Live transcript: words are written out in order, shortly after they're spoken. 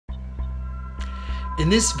In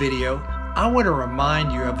this video, I want to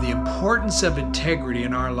remind you of the importance of integrity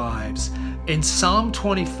in our lives. In Psalm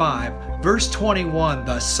 25, verse 21,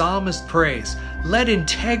 the psalmist prays, "Let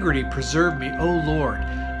integrity preserve me, O Lord.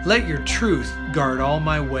 Let your truth guard all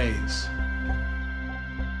my ways."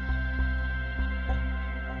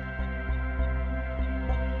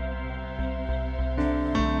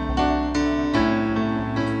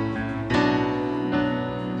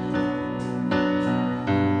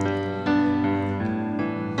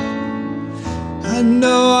 I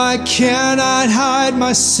know I cannot hide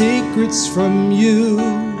my secrets from you.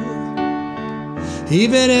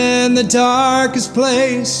 Even in the darkest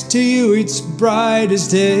place, to you it's bright as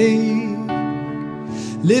day.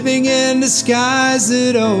 Living in the skies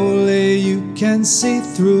that only you can see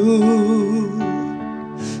through.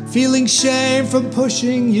 Feeling shame from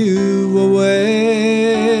pushing you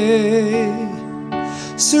away.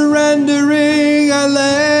 Surrendering, I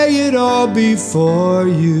lay it all before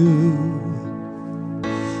you.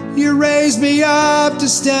 You raised me up to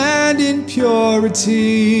stand in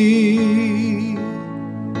purity.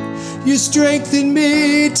 You strengthened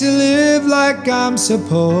me to live like I'm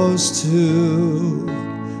supposed to.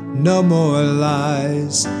 No more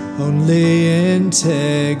lies, only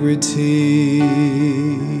integrity.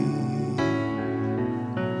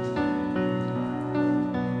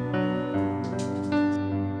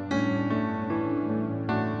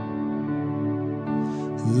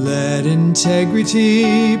 Let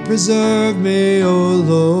integrity preserve me, O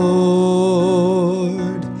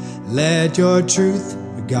Lord. Let your truth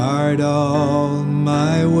guard all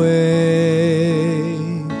my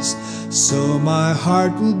ways, so my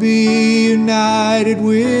heart will be united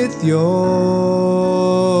with yours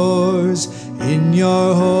in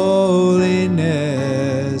your holiness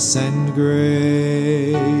and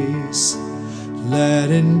grace. Let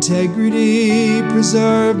integrity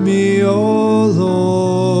preserve me, O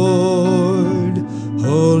Lord.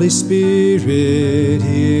 Holy Spirit,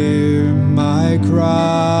 hear my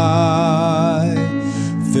cry.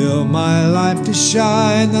 Fill my life to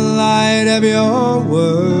shine the light of your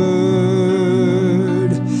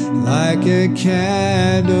word, like a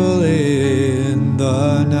candle in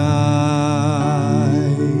the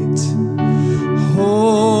night.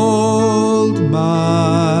 Hold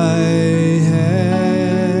my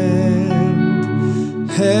hand,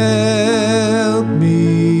 help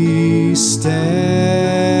me stand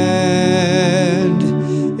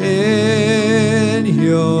in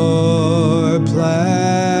your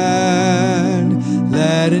plan.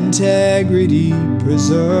 Let integrity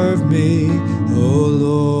preserve me, O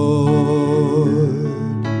Lord.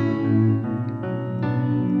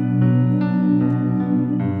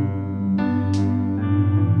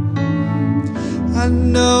 I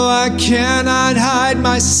know I cannot hide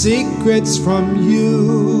my secrets from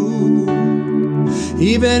you.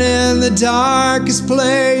 Even in the darkest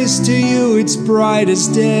place, to you it's bright as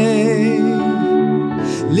day.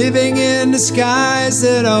 Living in the skies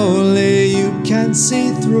that only you can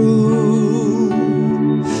see through.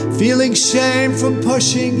 Feeling shame from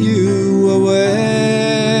pushing you away.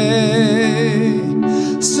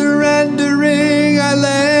 Surrendering, I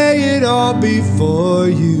lay it all before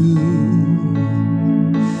you.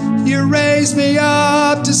 You raised me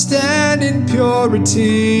up to stand in purity.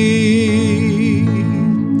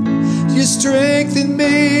 You strengthened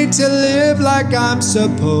me to live like I'm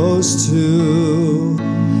supposed to.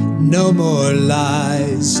 No more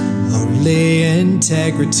lies, only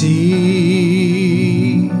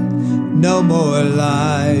integrity. No more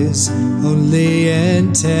lies, only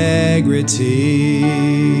integrity.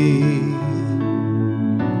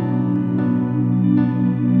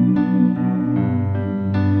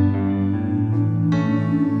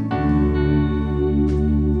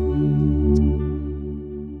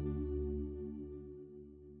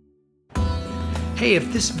 Hey,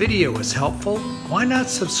 if this video was helpful, why not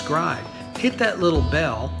subscribe? Hit that little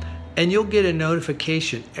bell and you'll get a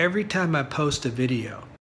notification every time I post a video.